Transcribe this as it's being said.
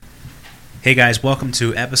Hey guys, welcome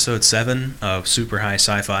to episode 7 of Super High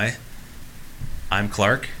Sci-Fi. I'm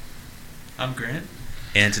Clark, I'm Grant.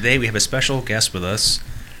 and today we have a special guest with us,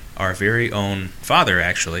 our very own father,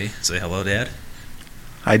 actually. Say hello, Dad.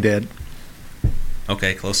 Hi, Dad.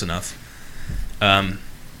 Okay, close enough.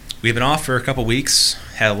 We've been off for a couple weeks,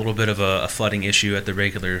 had a little bit of a flooding issue at the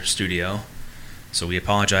regular studio, so we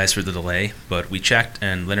apologize for the delay, but we checked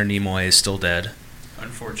and Leonard Nimoy is still dead.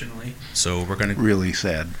 Unfortunately. So we're going to Really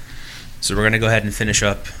sad. go ahead and finish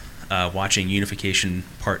up watching Unification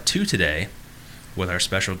Part 2 today with our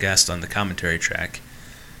special guest on the commentary track.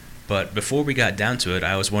 But before we got down to it,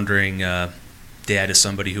 I was wondering, Dad, as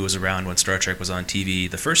somebody who was around when Star Trek was on TV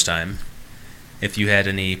the first time, if you had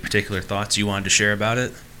any particular thoughts you wanted to share about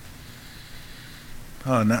it?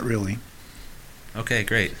 Not really. Okay,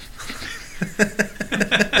 great.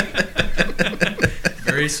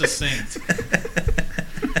 Very succinct.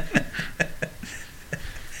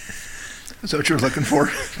 Is that what you're looking for?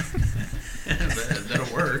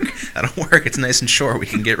 That'll work. That'll work. It's nice and short. We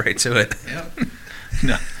can get right to it. Yep.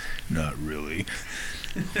 No, not really.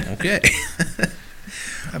 Okay.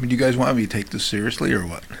 I mean, do you guys want me to take this seriously or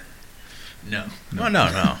what? No.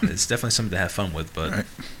 No. It's definitely something to have fun with, but... All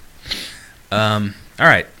right. All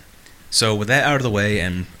right. So with that out of the way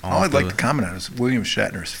and... All I'd like to comment on is William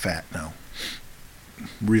Shatner's fat now.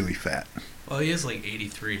 Really fat. Well, he is like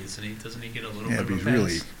 83, isn't he? Doesn't he get a little Yeah, bit but of he's a pass?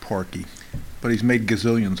 really porky. But he's made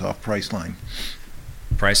gazillions off Priceline.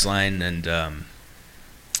 Priceline and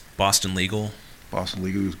Boston Legal. Boston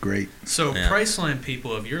Legal was great. So, Yeah. Priceline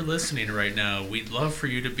people, if you're listening right now, we'd love for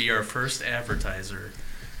you to be our first advertiser.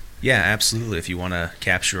 Yeah, absolutely. If you want to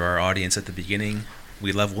capture our audience at the beginning,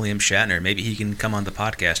 we love William Shatner. Maybe he can come on the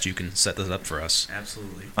podcast. You can set this up for us.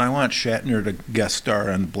 Absolutely. I want Shatner to guest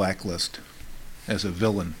star on Blacklist as a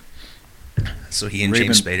villain. So he and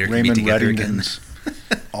James Spader can be Raymond together again. Reddington's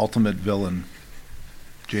ultimate villain.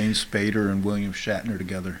 James Spader and William Shatner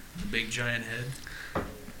together. The big giant head.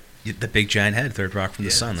 The big giant head, Third Rock from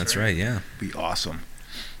the Yeah, Sun. that's That's right. right, yeah. Be awesome.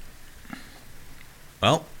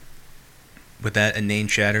 Well, with that inane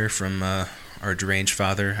chatter from our deranged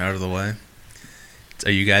father out of the way,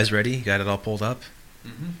 are you guys ready? You got it all pulled up?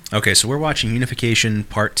 Mm-hmm. Okay, so we're watching Unification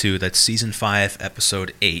Part 2. That's Season 5,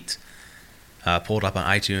 Episode 8. Pulled up on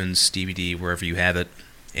iTunes, DVD, wherever you have it.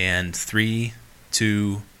 And 3,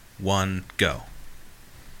 2, 1, go.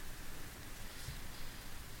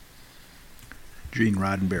 Gene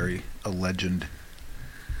Roddenberry, a legend.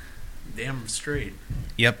 Damn straight.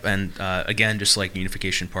 Yep, and again, just like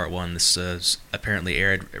Unification Part 1, this apparently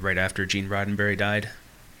aired right after Gene Roddenberry died.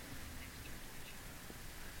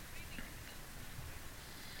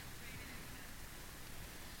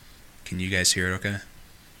 Can you guys hear it okay?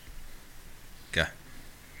 Okay.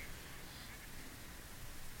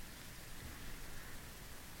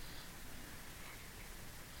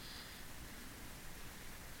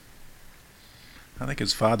 I think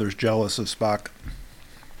his father's jealous of Spock.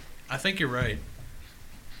 I think you're right.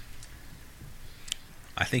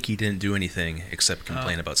 I think he didn't do anything except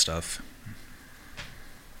complain about stuff.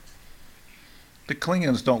 The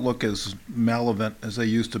Klingons don't look as malevolent as they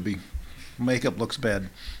used to be. Makeup looks bad.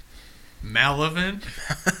 Malevolent?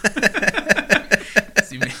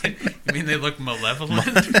 you mean they look malevolent?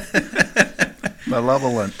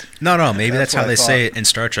 Malevolent. No, maybe that's how what I they say thought. it in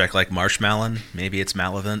Star Trek, like marshmallow. Maybe it's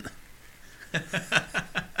Malavant.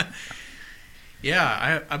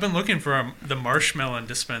 Yeah, I've been looking for the marshmallow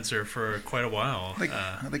dispenser for quite a while.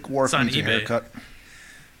 I think Worf it's on needs a eBay. haircut.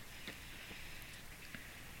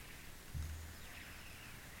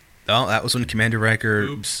 Oh, that was when Commander Riker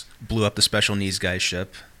Oops. blew up the special needs guy's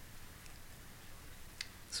ship.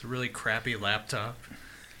 It's a really crappy laptop.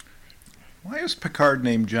 Why is Picard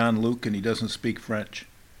named John Luke and he doesn't speak French?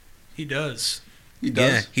 He does. He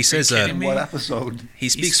does? Yeah, he says kidding In me? what episode? he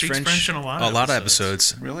speaks French in a lot of of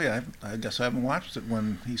episodes. Really? I guess I haven't watched it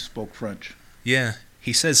when he spoke French. Yeah,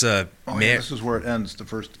 he says Oh, yeah, this is where it ends, the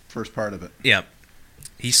first part of it. yeah.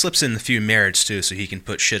 He slips in a few marriage too, so he can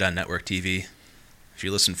put shit on network TV. If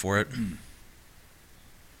you listen for it.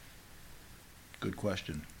 Good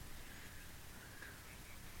question.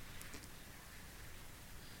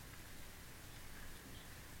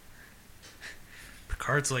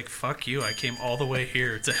 Picard's like, fuck you, I came all the way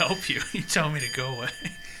here to help you. You tell me to go away.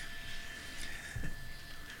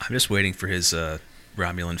 I'm just waiting for his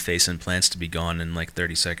Romulan face implants to be gone in like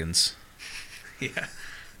 30 seconds. Yeah.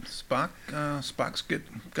 Spock's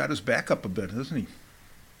got his back up a bit, hasn't he?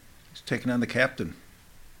 He's taking on the captain.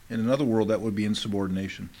 In another world, that would be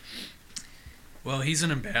insubordination. Well, he's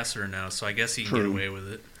an ambassador now, so I guess he can get True. away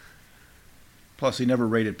with it. Plus, he never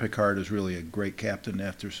rated Picard as really a great captain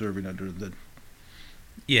after serving under the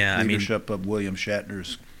Yeah, I mean, leadership of William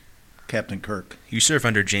Shatner's Captain Kirk. you serve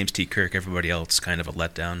under James T. Kirk. Everybody else kind of a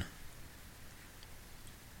letdown.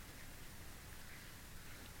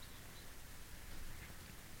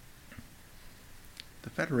 The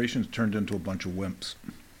Federation's turned into a bunch of wimps.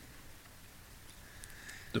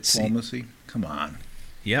 Diplomacy? Come on.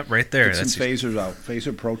 Yep, right there. Get some phasers out.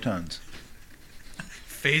 Phaser protons.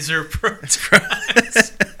 Phaser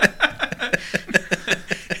protons.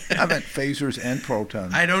 I meant phasers and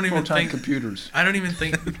protons. I don't even proton think computers. I don't even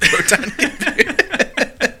think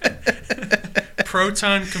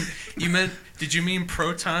you meant? Did you mean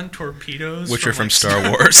proton torpedoes? Which are from like, Star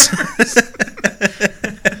Wars.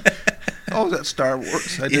 Oh, is that Star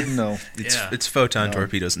Wars? I didn't know. It's photon No.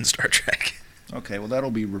 torpedoes in Star Trek. Okay, well,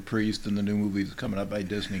 that'll be reprised in the new movies coming up by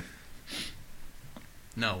Disney.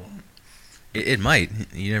 No. It might.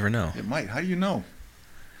 You never know. It might. How do you know?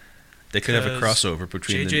 They could have a 'Cause crossover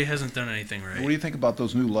between JJ hasn't done anything right. What do you think about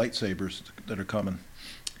those new lightsabers that are coming?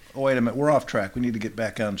 Oh, wait a minute. We're off track. We need to get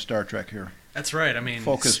back on Star Trek here. That's right. I mean,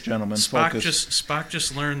 Focus, gentlemen. Spock Focus. Spock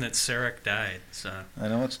just learned that Sarek died. So I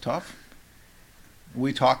know it's tough.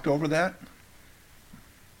 We talked over that.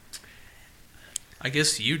 I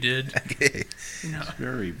guess you did. Okay. No. It's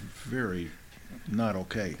very, very not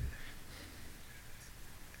okay.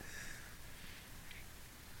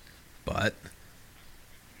 But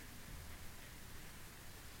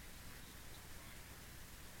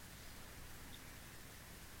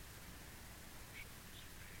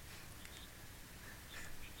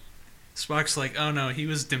Spock's like, oh no, he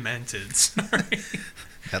was demented. Sorry.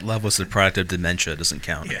 that love was the product of dementia. Doesn't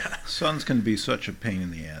count. Yeah. Sons can be such a pain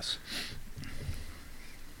in the ass.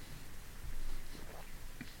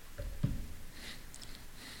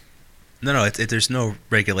 No. There's no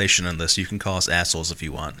regulation on this. You can call us assholes if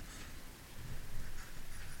you want.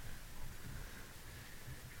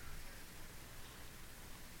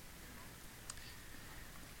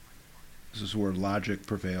 This is where logic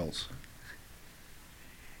prevails.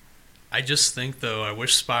 I just think, though, I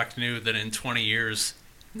wish Spock knew that in 20 years,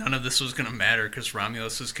 none of this was going to matter because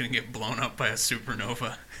Romulus is going to get blown up by a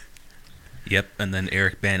supernova. Yep. And then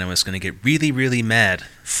Eric Bana was going to get really, really mad.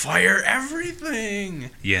 Fire everything!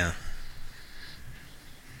 Yeah.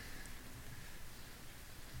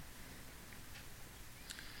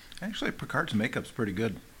 Actually, Picard's makeup's pretty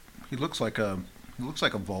good. He looks like a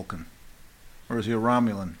Vulcan, or is he a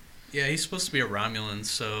Romulan? Yeah, he's supposed to be a Romulan,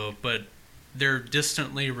 so, but they're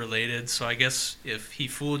distantly related, so I guess if he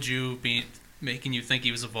fooled you, making you think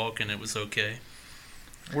he was a Vulcan, it was okay.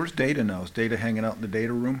 Where's Data now? Is Data hanging out in the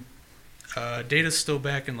Data room? Data's still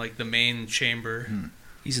back in, like, the main chamber.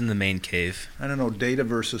 He's in the main cave. I don't know. Data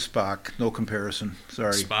versus Spock. No comparison.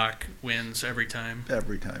 Sorry. Spock wins every time.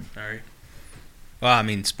 Every time. Sorry. Well, I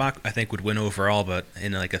mean, Spock, I think, would win overall, but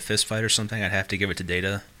in like a fist fight or something, I'd have to give it to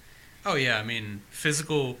Data. Oh, yeah, I mean,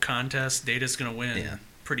 physical contest, Data's going to win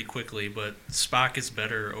pretty quickly, but Spock is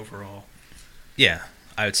better overall. Yeah,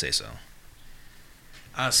 I would say so.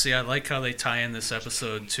 See, I like how they tie in this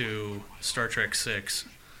episode to Star Trek 6.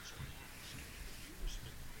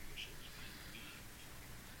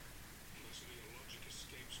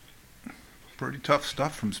 Pretty tough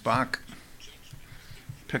stuff from Spock.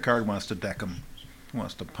 Picard wants to deck him. He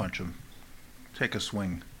wants to punch him. Take a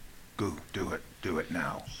swing. Go, do it. Do it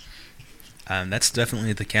now. That's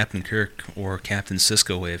definitely the Captain Kirk or Captain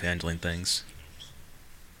Sisko way of handling things.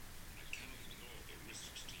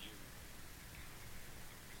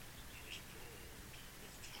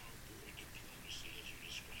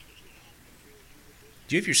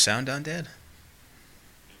 Do you have your sound on, Dad?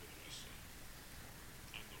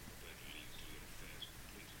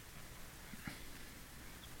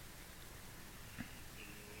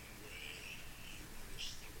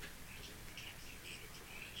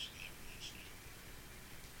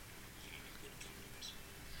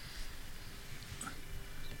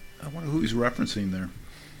 I wonder who he's referencing there.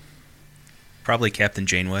 Probably Captain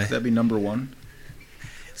Janeway. That'd be number one.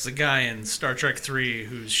 It's the guy in Star Trek 3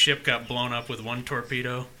 whose ship got blown up with one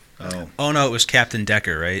torpedo. Oh. Oh no, it was Captain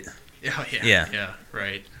Decker, right? Oh, yeah. Yeah. Yeah,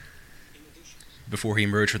 right. Before he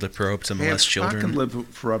merged with the probe to molest Hey, if Spock children. can live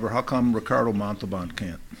forever, how come Ricardo Montalban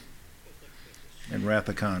can't? And Wrath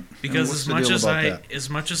of Khan. Because What's as the much deal as about I that? as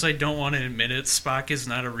much as I don't want to admit it, Spock is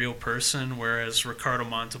not a real person, whereas Ricardo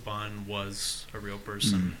Montalban was a real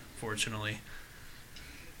person, fortunately.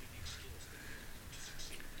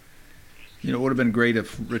 You know, it would have been great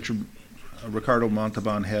if Ricardo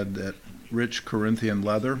Montalban had that rich Corinthian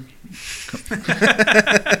leather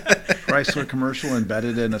Chrysler commercial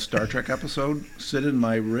embedded in a Star Trek episode. Sit in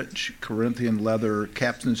my rich Corinthian leather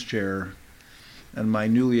captain's chair and my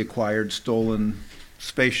newly acquired stolen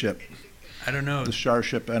spaceship. I don't know. The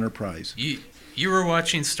Starship Enterprise. You were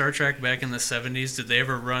watching Star Trek back in the 70s. Did they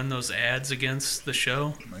ever run those ads against the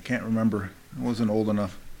show I can't remember. I wasn't old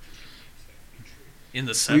enough. in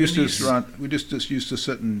the We used 70s? to just used to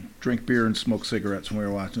sit and drink beer and smoke cigarettes when we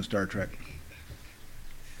were watching Star Trek.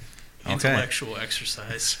 Okay. Intellectual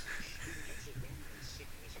exercise.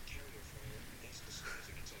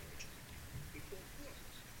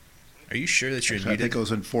 Are you sure that you're Actually, I think muted? I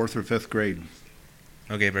was in 4th or 5th grade.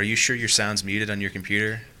 Okay, but are you sure your sound's muted on your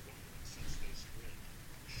computer?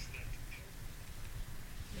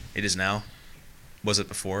 It is now? Was it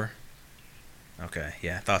before? Okay,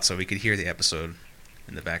 yeah, I thought so. We could hear the episode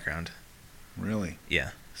in the background. Really? Yeah.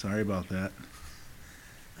 Sorry about that.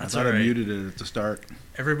 That's I thought all I right. muted it at the start.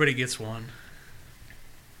 Everybody gets one.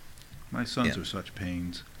 My sons Yeah. are such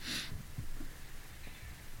pains.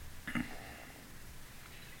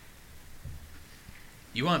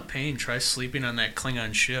 You want pain? Try sleeping on that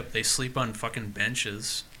Klingon ship. They sleep on fucking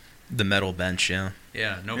benches. The metal bench, yeah.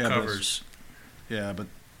 Yeah, no Yeah, but it's- covers. Yeah, but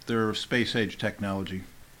they're space age technology.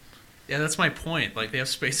 Yeah, that's my point. Like, they have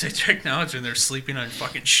space age technology and they're sleeping on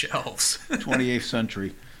fucking shelves. 28th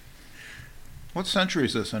century. What century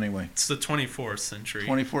is this anyway? It's the 24th century.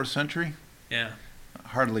 24th century? Yeah.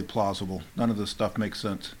 Hardly plausible. None of this stuff makes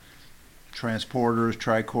sense. Transporters,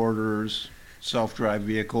 tricorders, self-drive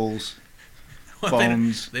vehicles, Well,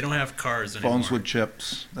 phones, they don't have cars anymore. phones with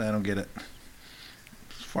chips. I don't get it.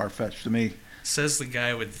 It's far-fetched to me. Says the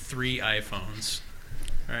guy with 3 iPhones.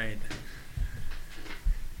 Right.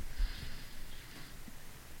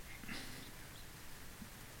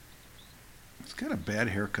 It's got a bad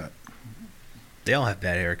haircut. They all have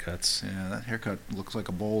bad haircuts. Yeah, that haircut looks like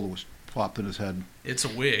a bowl that was plopped in his head. It's a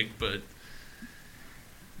wig, but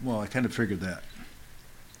Well, I kind of figured that.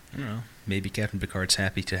 I don't know. Maybe Captain Picard's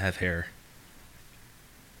happy to have hair.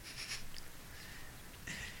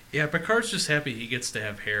 yeah, Picard's just happy he gets to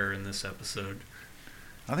have hair in this episode.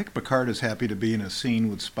 I think Picard is happy to be in a scene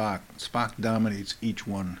with Spock. Spock dominates each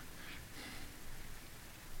one.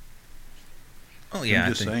 Oh yeah, I'm I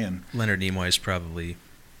just think saying. Leonard Nimoy is probably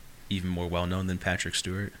even more well known than Patrick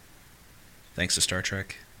Stewart, thanks to Star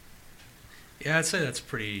Trek. Yeah, I'd say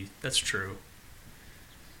that's true.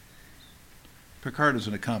 Picard is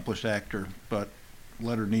an accomplished actor, but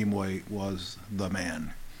Leonard Nimoy was the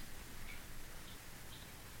man.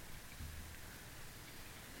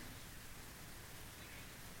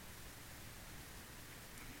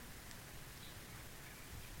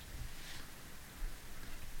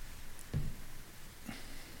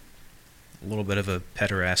 A little bit of a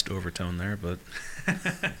pederast overtone there, but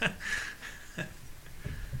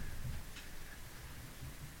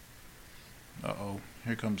Uh-oh,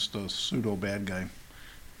 here comes the pseudo bad guy.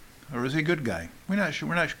 Or is he a good guy? We're not sure.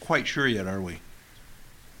 We're not quite sure yet, are we?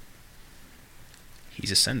 he's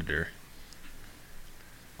a senator.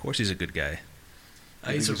 Of course he's a good guy.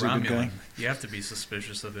 He's a think he's a good guy? Romulan. You have to be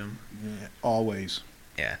suspicious of him. Yeah, always.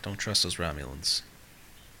 Yeah, don't trust those Romulans.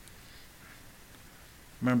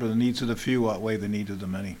 Remember, the needs of the few outweigh the needs of the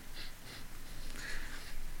many.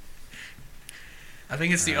 I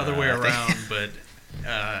think it's the other way I think- around, but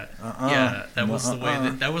yeah, that was the way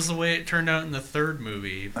Uh-uh. that was the way it turned out in the third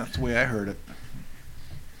movie. That's the way I heard it.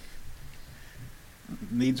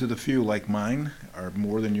 Needs of the few, like mine, are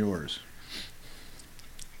more than yours.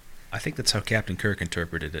 I think that's how Captain Kirk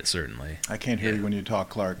interpreted it, certainly. I can't hear Yeah. you when you talk,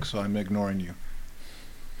 Clark, so I'm ignoring you.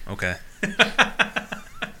 Okay.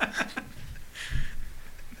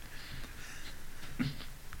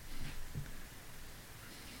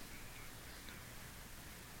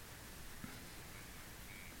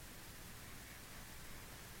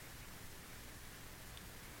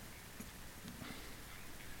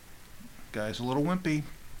 Guy's a little wimpy.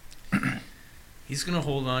 He's gonna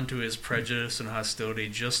hold on to his prejudice and hostility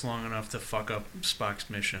just long enough to fuck up Spock's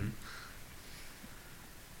mission.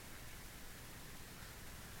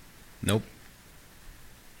 Nope.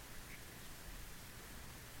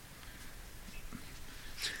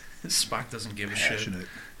 Spock doesn't give a shit. Passionate.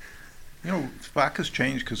 You know, Spock has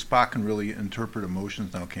changed because Spock can really interpret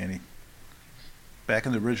emotions now, can't he? Back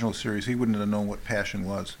in the original series, he wouldn't have known what passion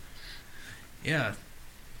was. Yeah,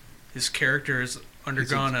 his character has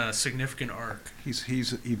undergone a significant arc. He's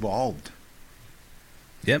evolved.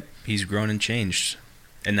 Yep, he's grown and changed.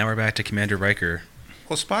 And now we're back to Commander Riker.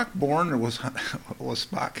 Was Spock born or was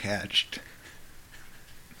Spock hatched?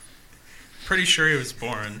 Pretty sure he was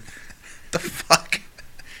born. The fuck?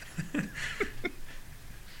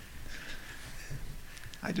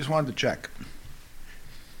 I just wanted to check.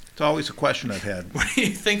 It's always a question I've had. What do you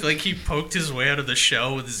think? Like he poked his way out of the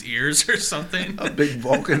shell with his ears or something? A big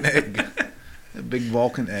Vulcan egg. A big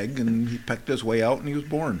Vulcan egg, and he pecked his way out and he was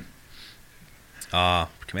born.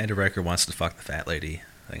 Commander Riker wants to fuck the fat lady.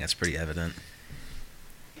 I think that's pretty evident.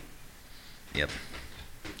 Yep.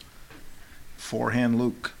 Forehand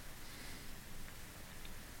Luke.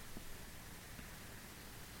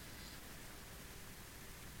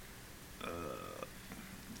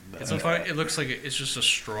 It looks like it's just a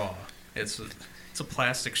straw. It's a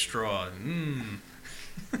plastic straw.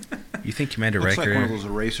 You think Commander Looks like Riker one of those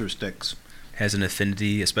eraser sticks. has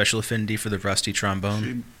a special affinity for the rusty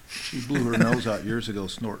trombone? She blew her nose out years ago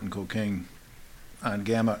snorting cocaine on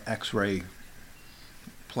gamma X-ray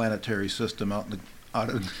planetary system out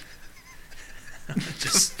of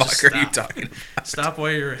Just Fuck just are you stop. talking about? Stop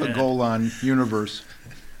while you're the ahead. Golan universe.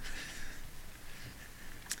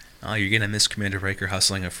 Oh, you're gonna miss Commander Riker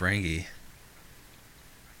hustling a Ferengi.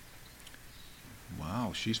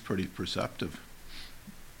 Wow, she's pretty perceptive.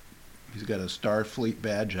 He's got a Starfleet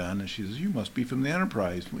badge on, and she says, "You must be from the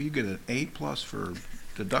Enterprise." Well, you get an A+ for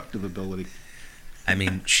deductive ability. I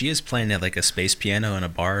mean, she is playing at like a space piano in a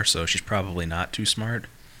bar, so she's probably not too smart.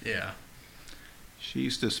 Yeah.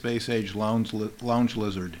 She's the space age lounge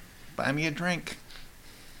lizard. Buy me a drink.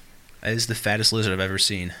 That is the fattest lizard I've ever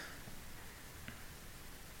seen.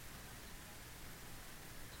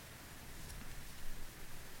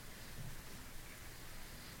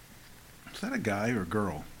 Is that a guy or a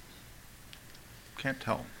girl? Can't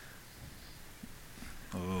tell.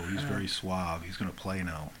 Oh, he's very suave. He's going to play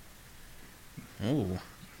now. Oh.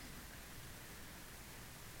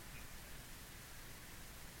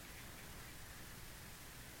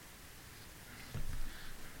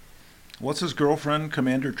 What's his girlfriend?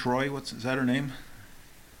 Commander Troy? Is that her name?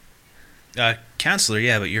 Counselor,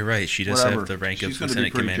 yeah, but you're right. She does Whatever. have the rank She's of gonna be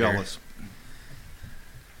Lieutenant pretty Commander. jealous.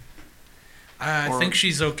 I Or- think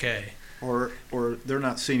she's okay. Or they're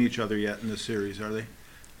not seeing each other yet in this series, are they?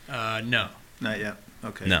 No. Not yet.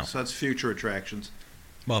 Okay. No. So that's future attractions.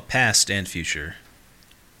 Well, past and future.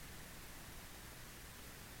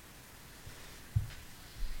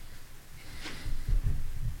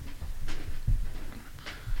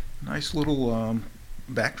 Nice little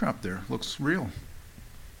backdrop there. Looks real.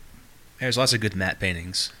 There's lots of good matte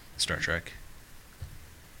paintings. Star Trek.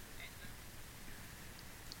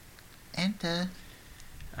 Enter.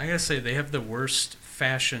 I gotta say, they have the worst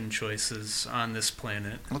fashion choices on this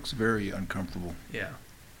planet. Looks very uncomfortable. Yeah.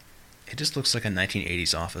 It just looks like a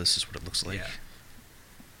 1980s office, is what it looks like. Yeah.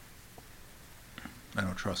 I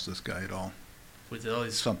don't trust this guy at all. With all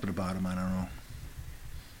these. Something about him, I don't know.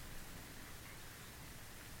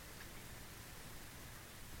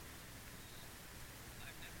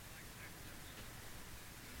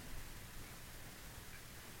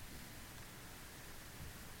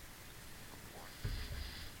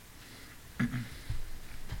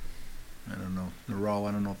 I don't know. Naral,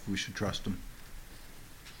 I don't know if we should trust him.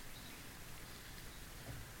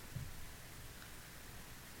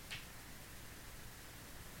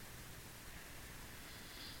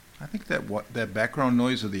 I think that background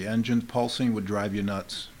noise of the engine pulsing would drive you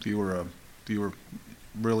nuts if you were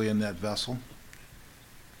really in that vessel.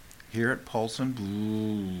 Hear it pulsing,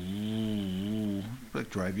 would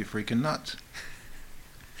drive you freaking nuts.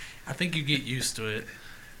 I think you get used to it.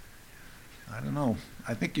 I don't know.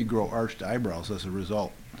 I think you grow arched eyebrows as a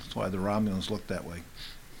result. That's why the Romulans look that way.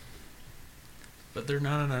 But they're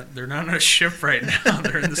not on a ship right now.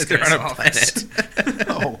 They're in this They're guy's on a office.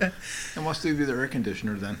 Oh, it must be the air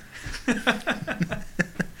conditioner then.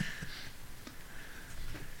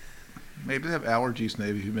 Maybe they have allergies,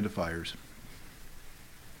 maybe humidifiers.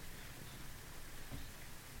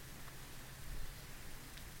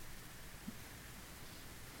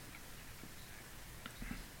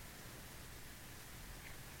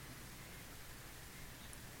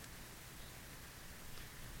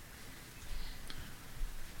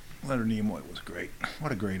 Leonard Nimoy was great.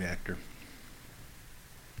 What a great actor.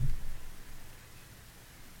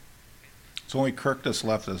 It's only Kirk that's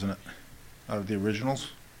left, isn't it? Out of the originals?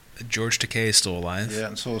 George Takei is still alive. Yeah,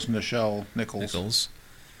 and so is Nichelle Nichols. Nichols.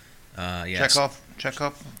 Yes.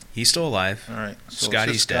 Chekhov. He's still alive. All right. So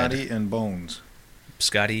Scotty's it's just Scotty dead. and Bones.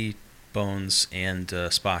 Scotty, Bones, and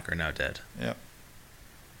Spock are now dead. Yep.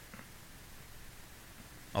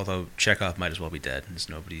 Although Chekhov might as well be dead, as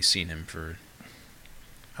nobody's seen him for.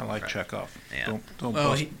 I like Right. Chekhov. Yeah.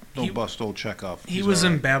 Don't bust old Chekhov. He He's was all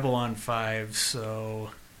in right. Babylon 5,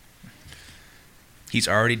 so He's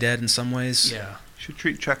already dead in some ways. yeah. Should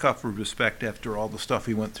treat Chekhov with respect after all the stuff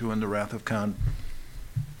he went through in the Wrath of Khan.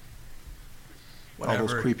 Whatever. All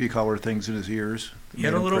those creepy color things in his ears. that He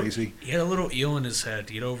had made a him little. crazy. He had a little eel in his head.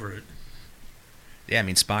 Get over it. Yeah, I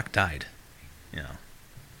mean Spock died. You know.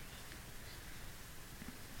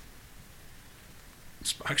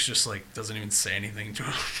 Spock's just like doesn't even say anything to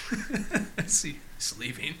him. He's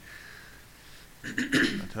leaving.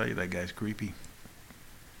 I tell you, that guy's creepy.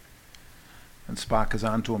 And Spock is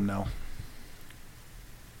onto him now.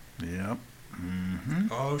 Yep. Mm-hmm.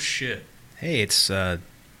 Oh shit! Hey, it's Tasha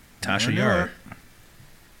I knew Yar. it.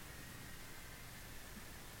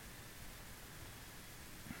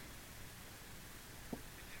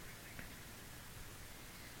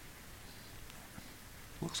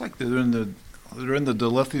 Looks like they're in the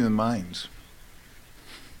dilithium mines.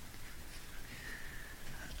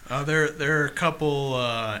 They're a couple,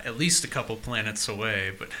 at least a couple planets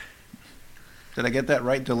away, but Did I get that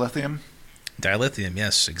right? Dilithium. Dilithium,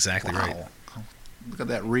 yes, exactly right. Wow. Look at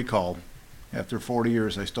that recall. After 40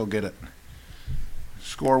 years, I still get it.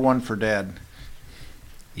 Score one for Dad.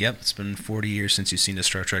 Yep, it's been 40 years since you've seen a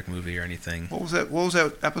Star Trek movie or anything. What was that? What was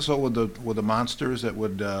that episode with the monsters that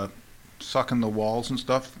would suck in the walls and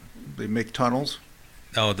stuff? They make tunnels.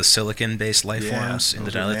 Oh, the silicon-based life forms in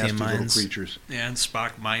the those are dilithium nasty little mines. creatures. yeah, and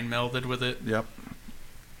Spock mind melded with it. Yep.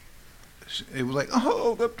 It was like,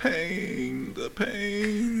 oh, the pain, the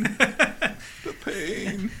pain, the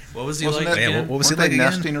pain. What was he Wasn't like that- Yeah, again? what was Weren't he like they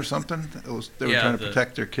again? nesting or something? They were Yeah, trying to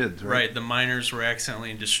protect their kids, right? Right, the miners were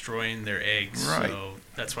accidentally destroying their eggs, Right. so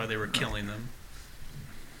that's why they were killing them.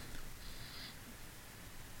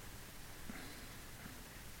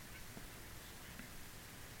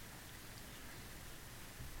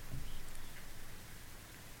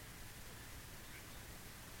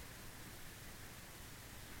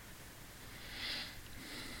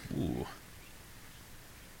 Ooh.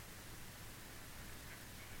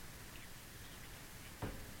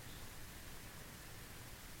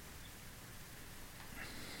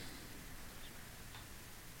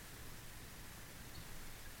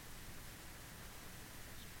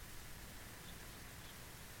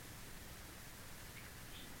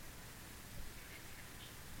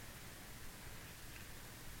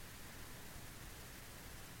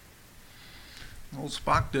 Old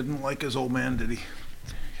Spock didn't like his old man, did he?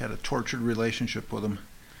 Had a tortured relationship with him.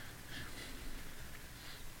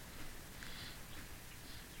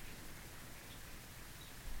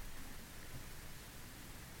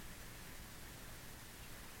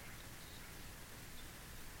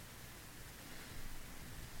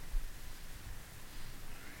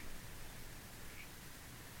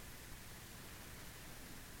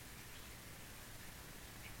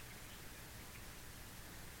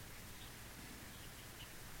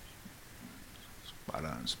 Spot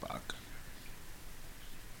on, Spock.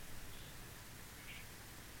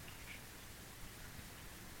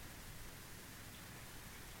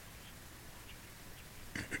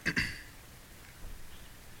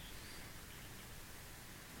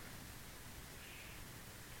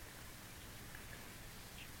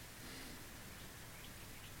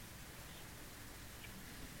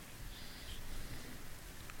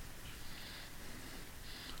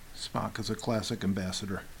 Spock is a classic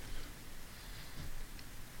ambassador.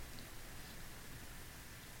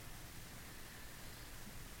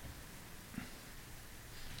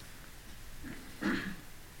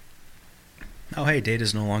 Oh, hey,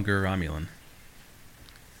 Data's no longer a Romulan.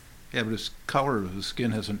 Yeah, but his color of his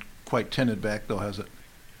skin hasn't quite tinted back, though, has it?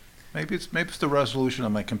 Maybe it's the resolution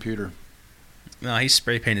on my computer. No, he's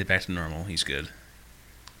spray painted back to normal. He's good.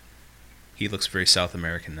 He looks very South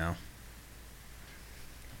American now.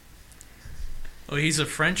 Oh, he's a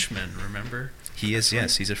Frenchman, remember? He is,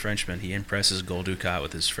 yes, he's a Frenchman. He impresses Gul Dukat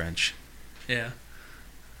with his French. Yeah.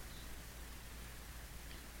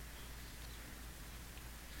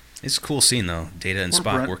 It's a cool scene, though. Data and Or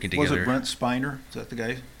Spock Brent- working Was together. it Brent Spiner? Is that the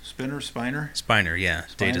guy? Spiner? Spiner, yeah.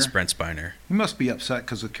 Data's Spiner? Brent Spiner. He must be upset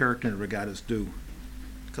because the character never got his due.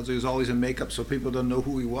 Because he was always in makeup, so people didn't know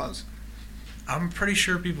who he was. I'm pretty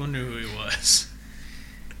sure people knew who he was.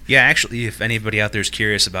 Yeah, actually, if anybody out there is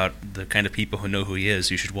curious about the kind of people who know who he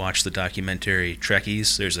is, you should watch the documentary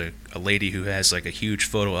Trekkies. There's a lady who has like a huge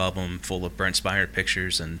photo album full of Brent Spiner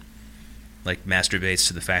pictures and like masturbates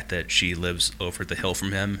to the fact that she lives over the hill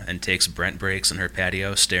from him and takes Brent breaks in her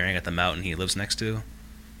patio staring at the mountain he lives next to.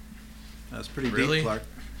 That's pretty Really? deep, Clark.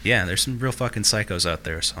 Yeah, there's some real fucking psychos out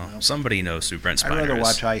there, so Well, somebody knows who Brent I'd Spiner rather is.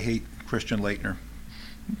 watch I Hate Christian Leitner.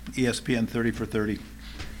 ESPN 30 for 30.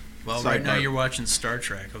 Well, right now Sidebar. you're watching Star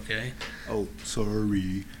Trek, okay? Oh,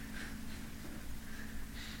 sorry.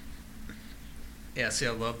 Yeah, see,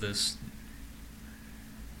 I love this.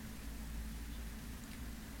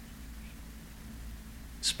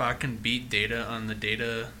 Spock can beat Data on the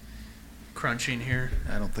data crunching here.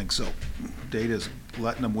 I don't think so. Data's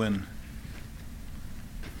letting him win.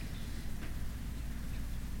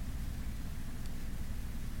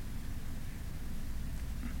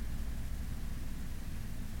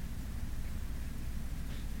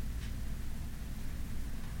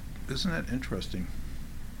 Isn't that interesting?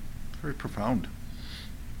 Very profound.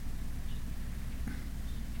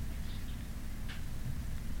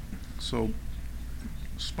 So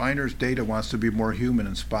Spiner's Data wants to be more human,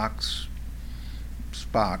 and Spock,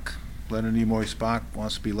 Leonard Nimoy Spock,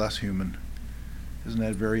 wants to be less human. Isn't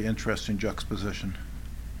that a very interesting juxtaposition?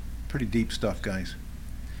 Pretty deep stuff, guys.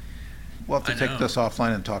 We'll have to take this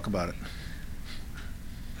offline and talk about it.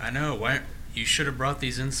 I know. Why you should have brought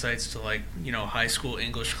these insights to, like, high school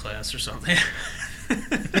English class or something.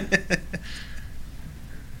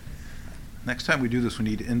 Next time we do this, we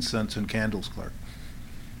need incense and candles, Clark.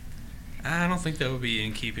 I don't think that would be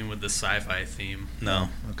in keeping with the sci-fi theme. No.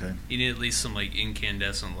 Okay. You need at least some, like,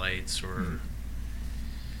 incandescent lights or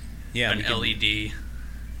Yeah, an we can LED.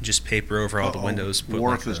 just paper over all the windows. Put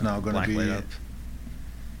Worf like is the now going to black be. light up.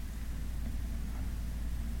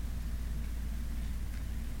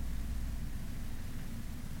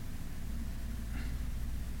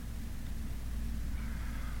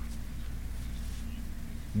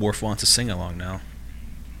 Worf wants to sing along now.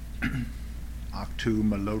 Octu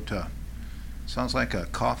Malota. Sounds like a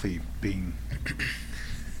coffee bean.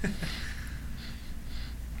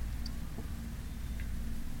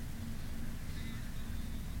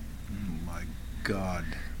 Oh my God.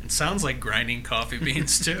 It sounds like grinding coffee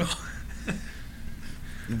beans, too.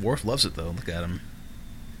 Worf loves it though. Look at him.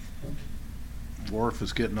 Worf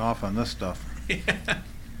is getting off on this stuff.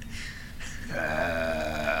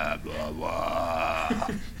 Yeah. Blah, blah.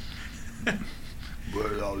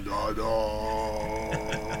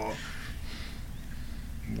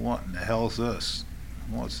 What in the hell's this?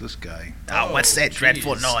 What's this guy? Oh, what's that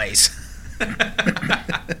dreadful jeez. noise?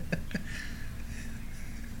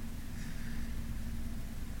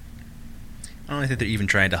 I don't think they're even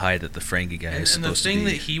trying to hide that the Ferengi guy is And the supposed to thing be.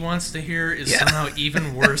 that he wants to hear is Yeah. somehow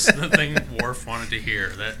even worse than the thing Worf wanted to hear.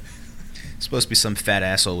 That Supposed to be some fat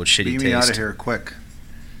asshole with shitty Beam taste. me out of here quick.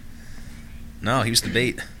 No, he was the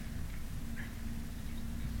bait.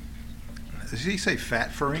 Did he say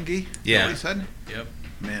fat Ferengi? Is that Yeah. what he said? Yep.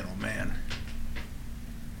 Man, oh man.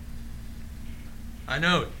 I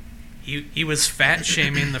know. He was fat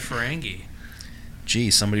shaming the Ferengi. Gee,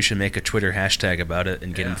 somebody should make a Twitter hashtag about it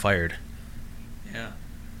and get him Yeah. fired. Yeah.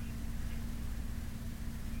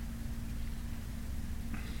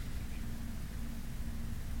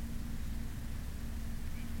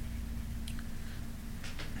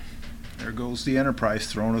 There goes the Enterprise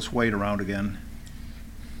throwing its weight around again.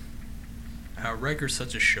 Riker's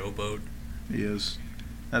such a showboat. He is.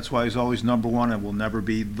 That's why he's always number one and will never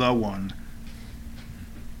be the one.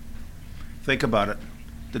 Think about it.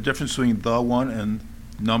 The difference between the one and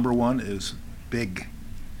number one is big.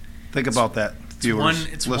 Think about that, viewers,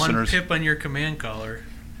 It's one listeners. pip on your command collar.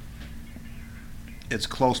 It's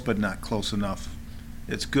close but not close enough.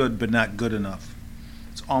 It's good but not good enough.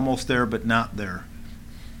 It's almost there but not there.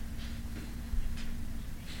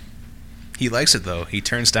 He likes it though. He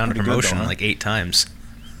turns down a Pretty good, promotion though, huh? like 8 times.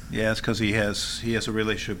 Yeah, it's because he has a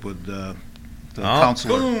relationship with the Oh.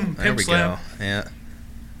 counselor. Boom! There Pimp we slap. go. Yeah.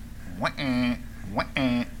 Wah-eh,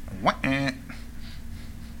 wah-eh, wah-eh.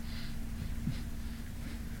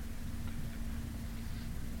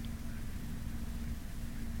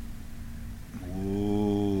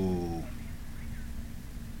 Whoa.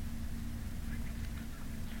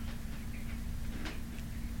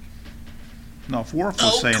 Now, if Worf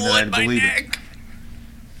was saying that, I'd believe it.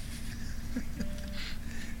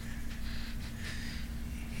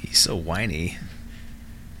 He's so whiny.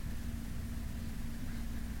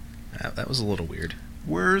 That was a little weird.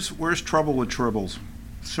 Where's Trouble with Tribbles?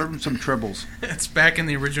 Serve him some Tribbles. It's back in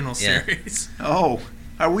the original Yeah. series. Oh,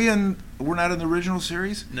 we're not in the original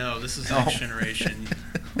series? No, this is Oh. Next Generation.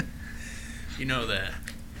 You know that.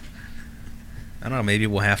 I don't know. Maybe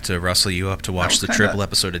we'll have to rustle you up to watch was the kinda- triple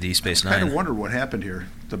episode of Deep Space I kind of Nine. wondered what happened here.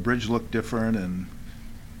 The bridge looked different, and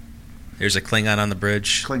There's a Klingon on the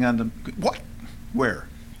bridge. Klingon. What? Where?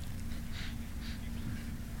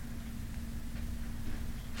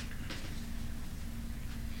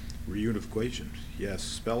 Reunification. Yes,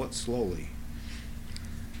 spell it slowly.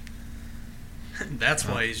 That's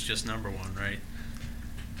why he's just number one, right?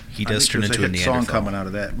 He does turn into a hit song Neanderthal. coming out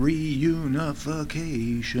of that.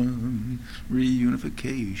 Reunification.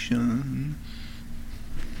 Reunification.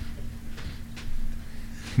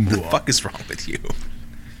 What the fuck is wrong with you?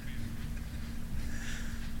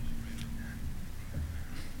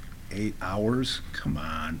 Eight hours? Come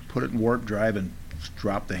on. Put it in warp drive and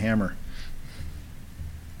drop the hammer.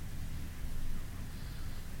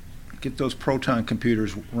 Get those proton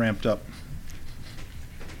computers ramped up.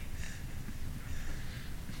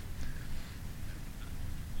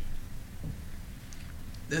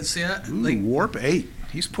 See, Ooh, warp 8.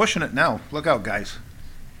 He's pushing it now. Look out, guys.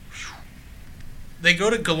 They go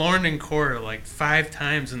to Galorn and Core like 5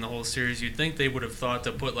 times in the whole series. You'd think they would have thought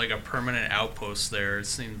to put like a permanent outpost there.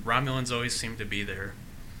 Romulans always seem to be there.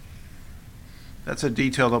 That's a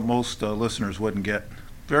detail that most listeners wouldn't get.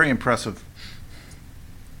 Very impressive.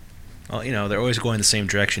 Well, they're always going the same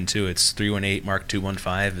direction, too. It's 318 Mark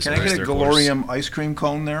 215 is Can I always get a their course. Galorium ice cream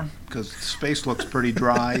cone there? Because space looks pretty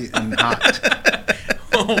dry and hot.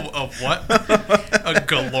 Oh, a what? A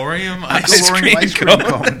Galorium Ice ice cream, cream? ice cream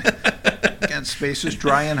cone. Again, space is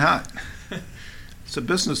dry and hot. It's a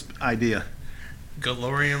business idea.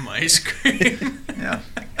 Galorium ice cream. Yeah.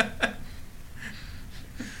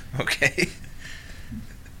 Okay.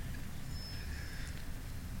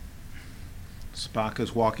 Spock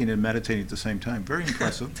is walking and meditating at the same time. Very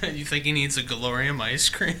impressive. You think he needs a Galorium ice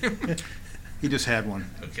cream? He just had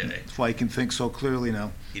one. Okay. That's why he can think so clearly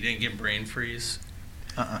now. He didn't get brain freeze.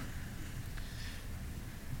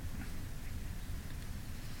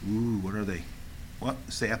 Ooh, what are they? What?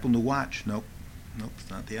 It's the Apple New Watch. Nope, it's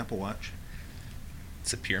not the Apple Watch.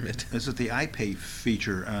 It's a pyramid. Is it the iPay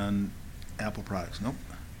feature on Apple products? Nope.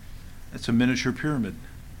 It's a miniature pyramid.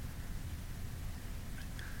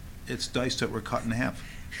 It's dice that were cut in half.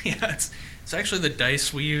 Yeah, it's actually the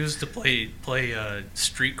dice we use to play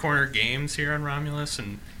street corner games here on Romulus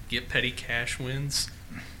and get petty cash wins.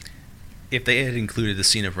 If they had included the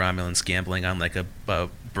scene of Romulans gambling on like a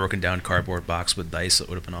broken down cardboard box with dice, it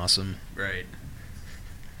would have been awesome. Right.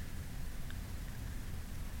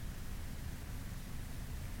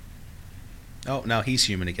 Oh, now he's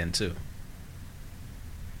human again, too.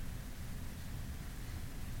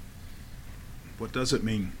 What does it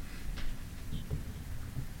mean?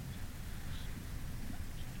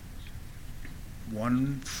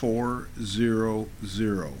 One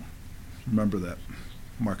 1400. Remember that.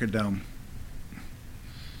 Mark it down.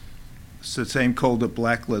 It's the same code that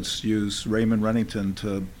Blacklists used Raymond Remington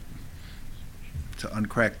to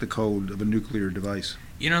uncrack the code of a nuclear device.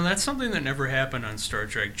 That's something that never happened on Star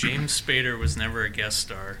Trek. James Spader was never a guest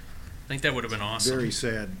star. I think that would have been awesome. Very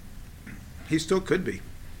sad. He still could be.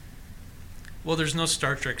 Well, there's no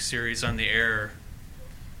Star Trek series on the air.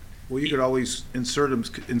 Well, you could always insert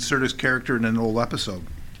his character in an old episode.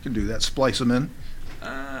 You can do that. Splice him in.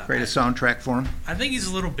 Create a soundtrack for him. I think he's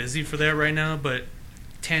a little busy for that right now, but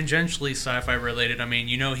tangentially sci-fi related. I mean,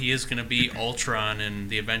 he is going to be Ultron in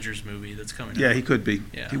the Avengers movie that's coming out. Yeah, he could be.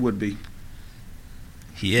 Yeah. He would be.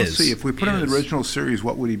 He is. Let's see, if we put He him in the is. original series,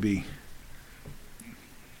 what would he be?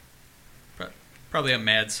 Probably a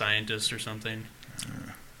mad scientist or something.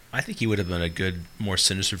 I think he would have been a good, more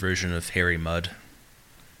sinister version of Harry Mudd.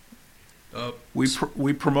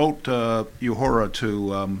 We promote Uhura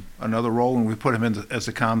to another role, and we put him in as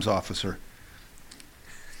a comms officer.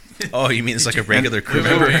 Oh, you mean it's like a regular crew Wait,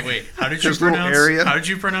 member? wait. How did you His little pronounce? area. How did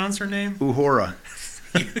you pronounce her name? Uhura.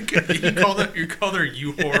 You called her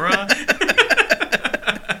Uhura?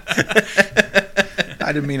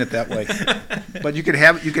 I didn't mean it that way. But you could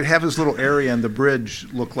have his little area on the bridge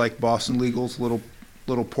look like Boston Legal's little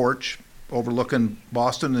porch overlooking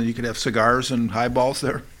Boston, and you could have cigars and highballs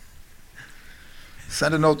there.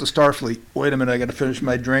 Send a note to Starfleet. Wait a minute, I got to finish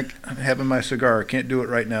my drink. I'm having my cigar. I can't do it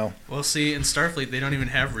right now. Well, see, in Starfleet, they don't even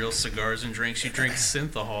have real cigars and drinks. You drink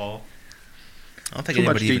synthahol. I don't think Too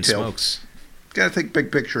much anybody even detail. smokes. Got to think big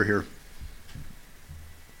picture here.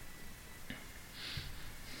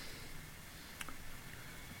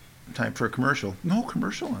 Time for a commercial. No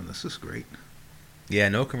commercial on this. This is great. Yeah,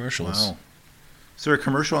 no commercials. Wow. Is there a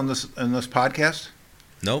commercial on this podcast?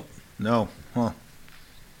 Nope, No. Huh.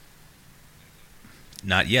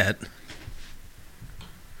 not yet.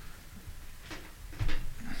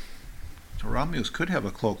 So Romulus could have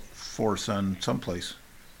a cloak force on someplace.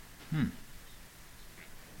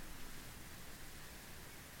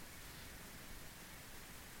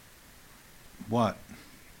 What?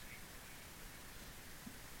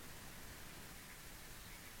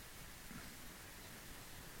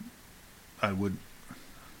 I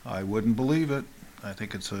wouldn't believe it. I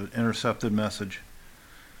think it's an intercepted message.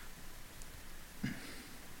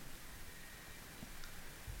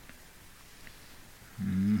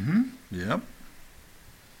 Yep.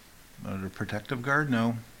 Under protective guard?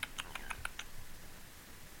 No.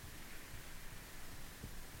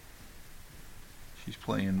 She's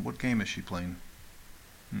playing. What game is she playing?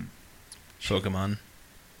 Pokemon.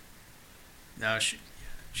 No,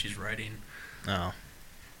 she's writing. Oh,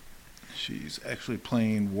 She's actually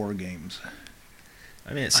playing war games.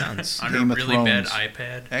 I mean, it sounds. On a Game of really bad Thrones.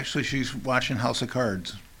 iPad. Actually, she's watching House of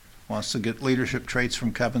Cards. Wants to get leadership traits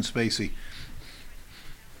from Kevin Spacey.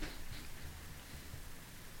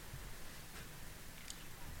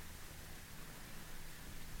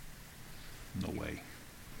 No way.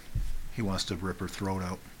 He wants to rip her throat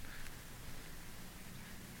out.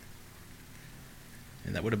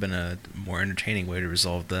 And that would have been a more entertaining way to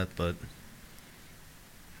resolve that, but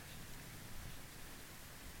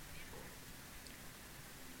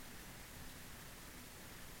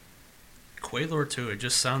Quaylor too. It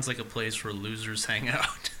just sounds like a place where losers hang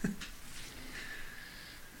out.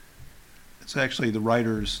 It's actually the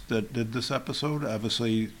writers that did this episode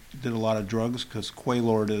obviously did a lot of drugs because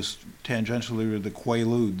Quaylord is tangentially with the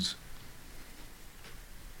Quaaludes.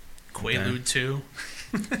 Quaalude too.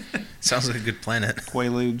 sounds like a good planet.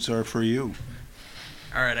 Quaaludes are for you.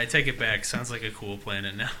 All right, I take it back. Sounds like a cool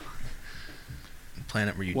planet now.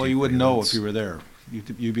 Planet where you Well, do you wouldn't know Quaaludes. if you were there.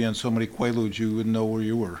 You'd be on so many Quaaludes, you wouldn't know where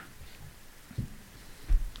you were.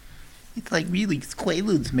 It's like, really, it's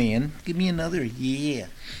Quaaludes, man. Give me another, yeah.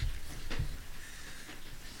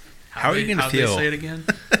 How are you gonna how'd feel? They say it again?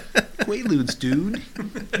 Quaaludes, dude.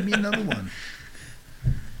 Give me another one.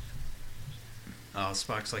 Oh,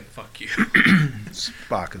 Spock's like, fuck you.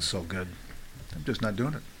 Spock is so good. I'm just not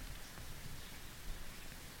doing it.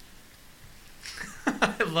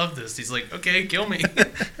 I love this. He's like, okay, kill me.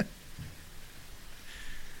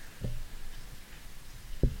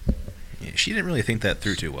 Yeah, she didn't really think that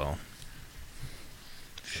through too well.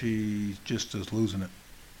 She just is losing it.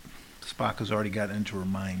 Spock has already got into her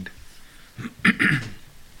mind.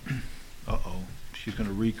 Uh-oh. She's going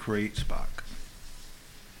to recreate Spock.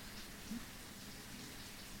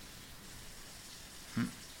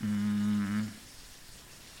 Mm.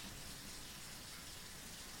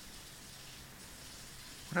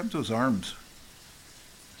 What happened to his arms?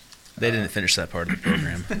 They didn't finish that part of the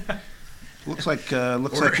program. Looks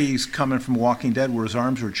like he's coming from Walking Dead where his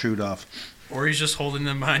arms were chewed off. Or he's just holding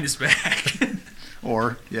them behind his back.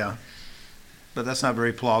 Or, yeah. But that's not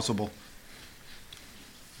very plausible.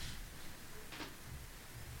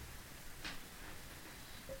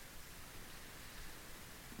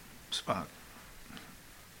 Spock.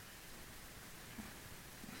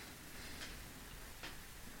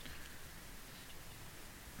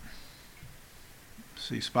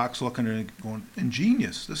 See, Spock's looking at it going,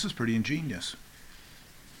 ingenious. This is pretty ingenious.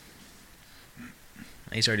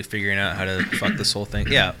 He's already figuring out how to fuck this whole thing.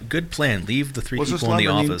 Yeah, good plan. Leave the three Was this people in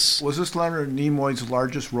the Leonard office. Was this Leonard Nimoy's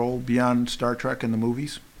largest role beyond Star Trek in the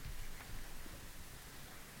movies?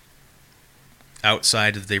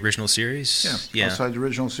 Outside of the original series? Yeah. Outside the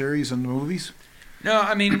original series and the movies? No,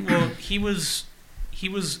 I mean, well, he was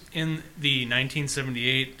in the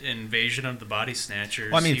 1978 Invasion of the Body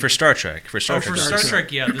Snatchers. Well, I mean, for Star Trek. For Star Trek. Star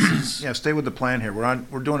Trek, yeah, this is... Yeah, stay with the plan here.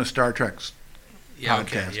 We're doing a Star Trek Yeah,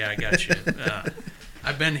 podcast. okay, yeah, I got you.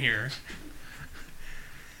 I've been here.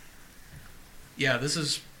 Yeah, this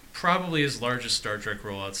is probably his largest Star Trek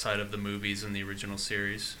role outside of the movies and the original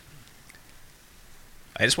series.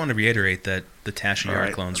 I just want to reiterate that the Tasha All Yar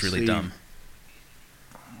right, clone's let's really see. dumb.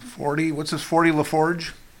 40, what's this, 40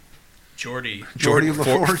 LaForge? Geordi. Geordi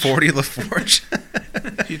LaForge? 40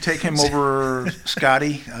 LaForge. You take him over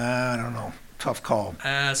Scotty? I don't know. Tough call.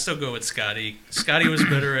 Still go with Scotty. Scotty was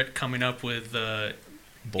better at coming up with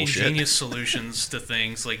Bullshit. ingenious solutions to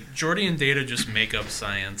things. Like Geordi and Data just make up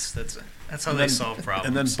science. That's how they solve problems.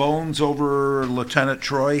 And then Bones over Lieutenant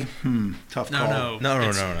Troy? Tough call. No, No.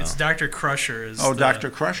 It's Dr. Crusher. Oh, Dr.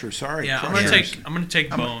 Crusher, sorry. Yeah, Crusher. I'm gonna take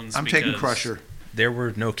Bones. I'm because taking Crusher. There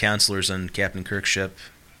were no counselors on Captain Kirk's ship.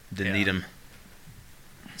 Didn't Yeah. need him.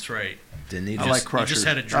 That's right. Didn't need I him. like you Crusher. just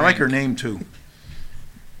had a I like her drink. name, too.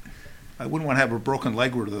 I wouldn't want to have a broken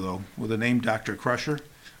leg with her, though, with the name Dr. Crusher.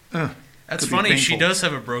 That's Could be funny. She painful. does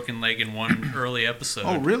have a broken leg in one early episode.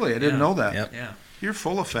 Oh, really? I didn't Yeah. know that. Yep. Yeah. You're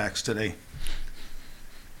full of facts today.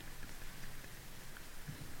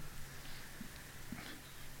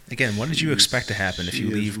 Again, what did you expect to happen if she you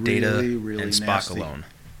is leave Data really, really and Spock nasty. alone?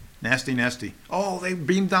 Nasty, nasty. Oh, they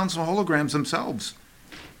beamed down some holograms themselves.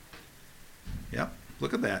 Yep.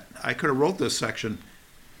 Look at that. I could have wrote this section.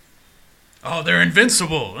 Oh, they're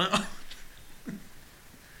invincible.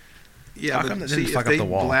 Yeah, How but come they see, didn't if fuck up they the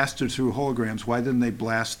wall? blasted through holograms, why didn't they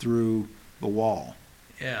blast through the wall?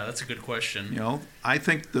 Yeah, that's a good question. You know, I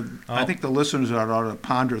think the Oh. listeners ought to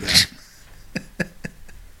ponder that.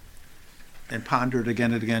 And ponder it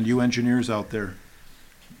again and again. You engineers out there.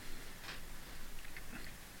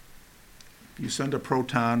 You send a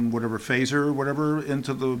proton, whatever, phaser, whatever,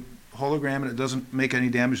 into the hologram and it doesn't make any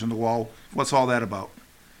damage on the wall. What's all that about?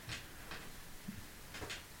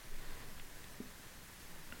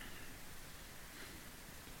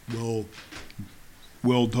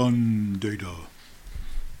 Well done, Data.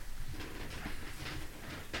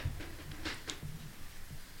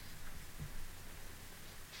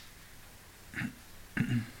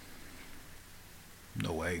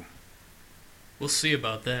 No way. We'll see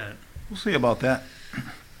about that. We'll see about that.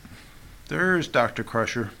 There's Dr.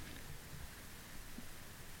 Crusher.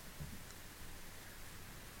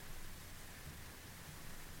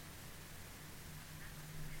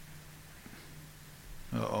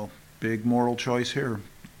 Uh-oh. Big moral choice here.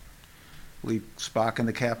 Leave Spock and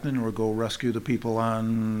the captain or go rescue the people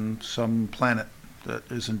on some planet that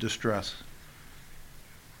is in distress.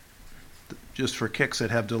 Just for kicks that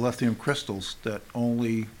have dilithium crystals that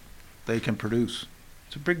only they can produce.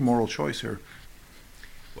 It's a big moral choice here.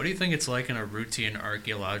 What do you think it's like in a routine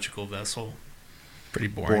archaeological vessel? Pretty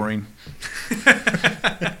boring.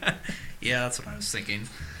 Yeah, that's what I was thinking.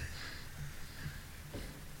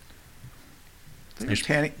 Do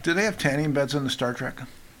they have tanning beds in the Star Trek?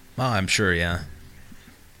 Oh, I'm sure, yeah.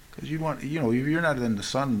 Because you want, if you're not in the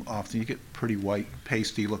sun often, you get pretty white,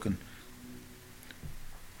 pasty looking.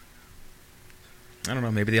 I don't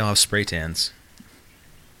know. Maybe they all have spray tans.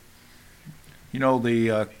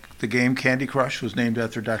 The game Candy Crush was named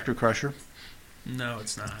after Dr. Crusher. No,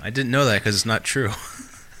 it's not. I didn't know that because it's not true.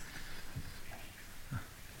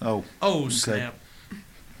 Oh. Oh, okay. snap.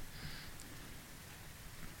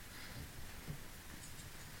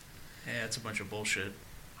 Yeah, it's a bunch of bullshit.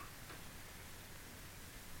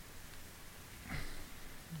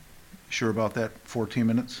 Sure about that? 14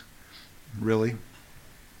 minutes? Really?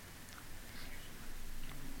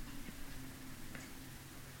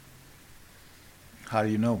 How do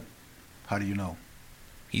you know? How do you know?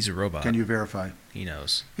 He's a robot. Can you verify? He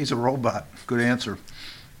knows. He's a robot. Good answer.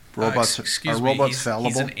 Robots Excuse are me, robots he's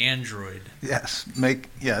fallible? an android. Yes.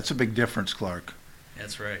 It's a big difference, Clark.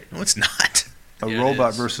 That's right. No, it's not. A Yeah, it robot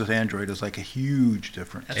is. versus android is like a huge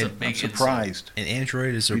difference. That's a And big I'm surprised. An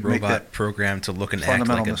android is a You'd make robot that programmed to look and act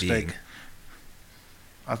fundamental like a mistake. being.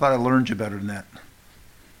 I thought I learned you better than that.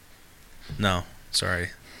 No, sorry.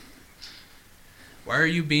 Why are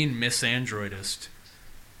you being misandroidist?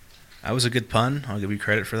 That was a good pun. I'll give you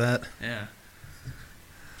credit for that. Yeah.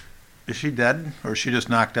 Is she dead or is she just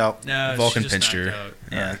knocked out? No, Vulcan she just pinched her. knocked out.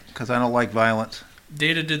 Yeah. Because I don't like violence.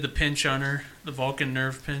 Data did the pinch on her, the Vulcan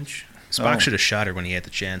nerve pinch. Spock Oh. should have shot her when he had the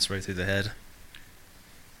chance right through the head.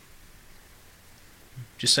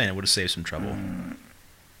 Just saying, it would have saved some trouble.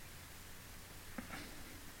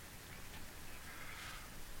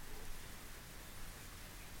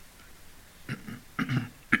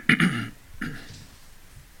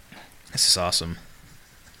 This is awesome.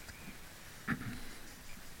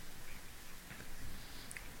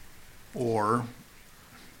 Or,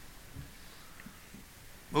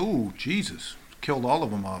 oh, Jesus. Killed all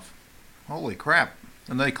of them off. Holy crap.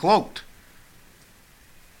 And they cloaked.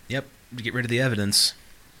 Yep, to get rid of the evidence.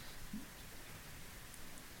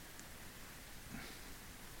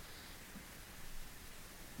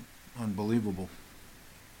 Unbelievable.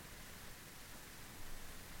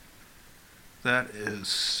 That is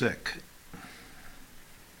sick.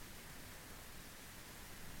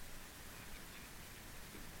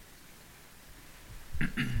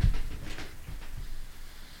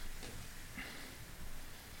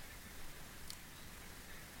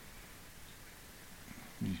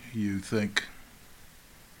 You think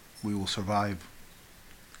we will survive?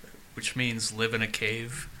 Which means live in a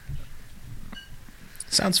cave.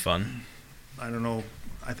 Sounds fun. I don't know.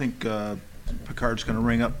 I think Picard's going to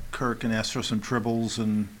ring up Kirk and ask for some tribbles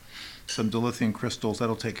and some dilithium crystals.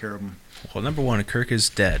 That'll take care of him. Well, number one, Kirk is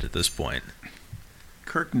dead at this point.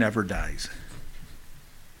 Kirk never dies.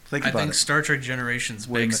 Think I about think it. Star Trek Generations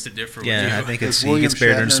Wait a begs to minute. differ Yeah, with you. I think Is he William gets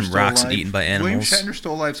buried under Shatner some still rocks and alive? eaten by William animals. Shatner's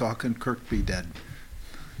still alive, so how can Kirk be dead?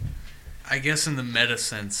 I guess in the meta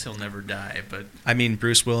sense, he'll never die, but I mean,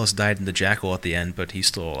 Bruce Willis died in the Jackal at the end, but he's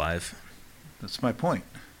still alive. That's my point.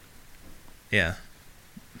 Yeah.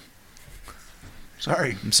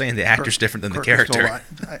 Sorry. I'm saying the actor's different than the Kirk is still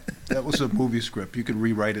character. alive. That was a movie script. You could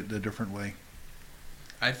rewrite it a different way.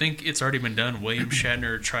 I think it's already been done. William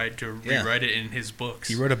Shatner tried to Yeah. rewrite it in his books.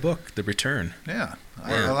 He wrote a book, The Return. Yeah.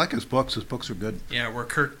 Yeah. I like his books. His books are good. Yeah, where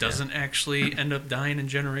Kirk doesn't actually end up dying in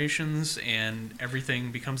Generations, and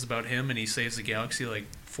everything becomes about him, and he saves the galaxy like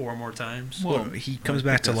 4 more times. Well, he comes I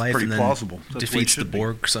back think to that's life pretty and then plausible. That's the way it defeats the should be.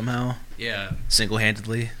 Borg somehow, Yeah,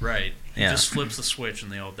 single-handedly. right. He Yeah. just flips the switch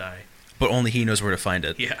and they all die. But only he knows where to find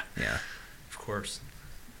it. Yeah, Yeah. of course.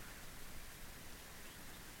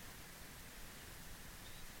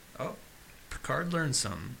 Oh, Picard learned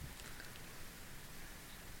something.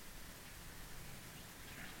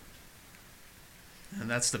 And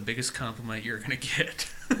that's the biggest compliment you're going to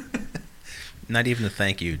get. Not even a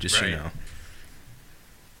thank you, just, Right. you know.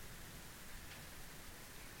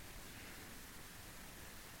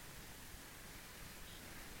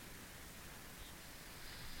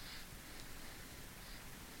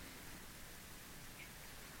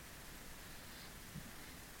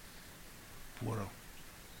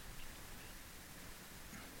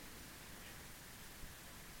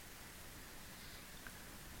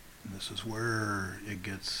 this is where it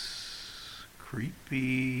gets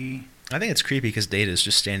creepy. I think it's creepy because Data's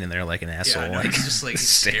just standing there like an asshole. Yeah, I know, like, he's just like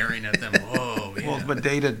staring at them. Whoa, yeah. Well, but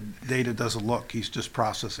Data doesn't look. He's just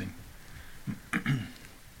processing.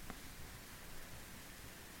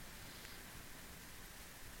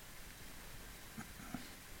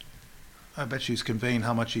 I bet she's conveying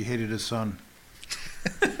how much he hated his son.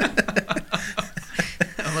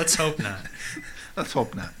 Let's hope not. Let's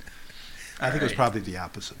hope not. I think it was Alright. probably the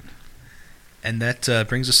opposite. And that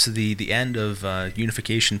brings us to the end of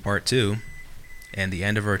Unification Part 2 and the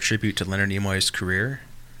end of our tribute to Leonard Nimoy's career.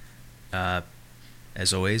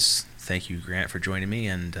 As always, thank you, Grant, for joining me,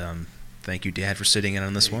 and thank you, Dad, for sitting in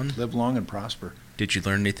on this one. Live long and prosper. Did you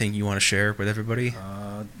learn anything you want to share with everybody?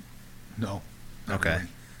 No. not Okay. really.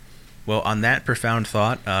 Well, on that profound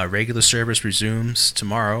thought, regular service resumes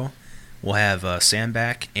tomorrow. We'll have Sam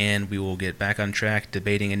back, and we will get back on track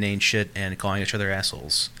debating inane shit and calling each other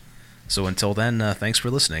assholes. So until then, thanks for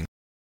listening.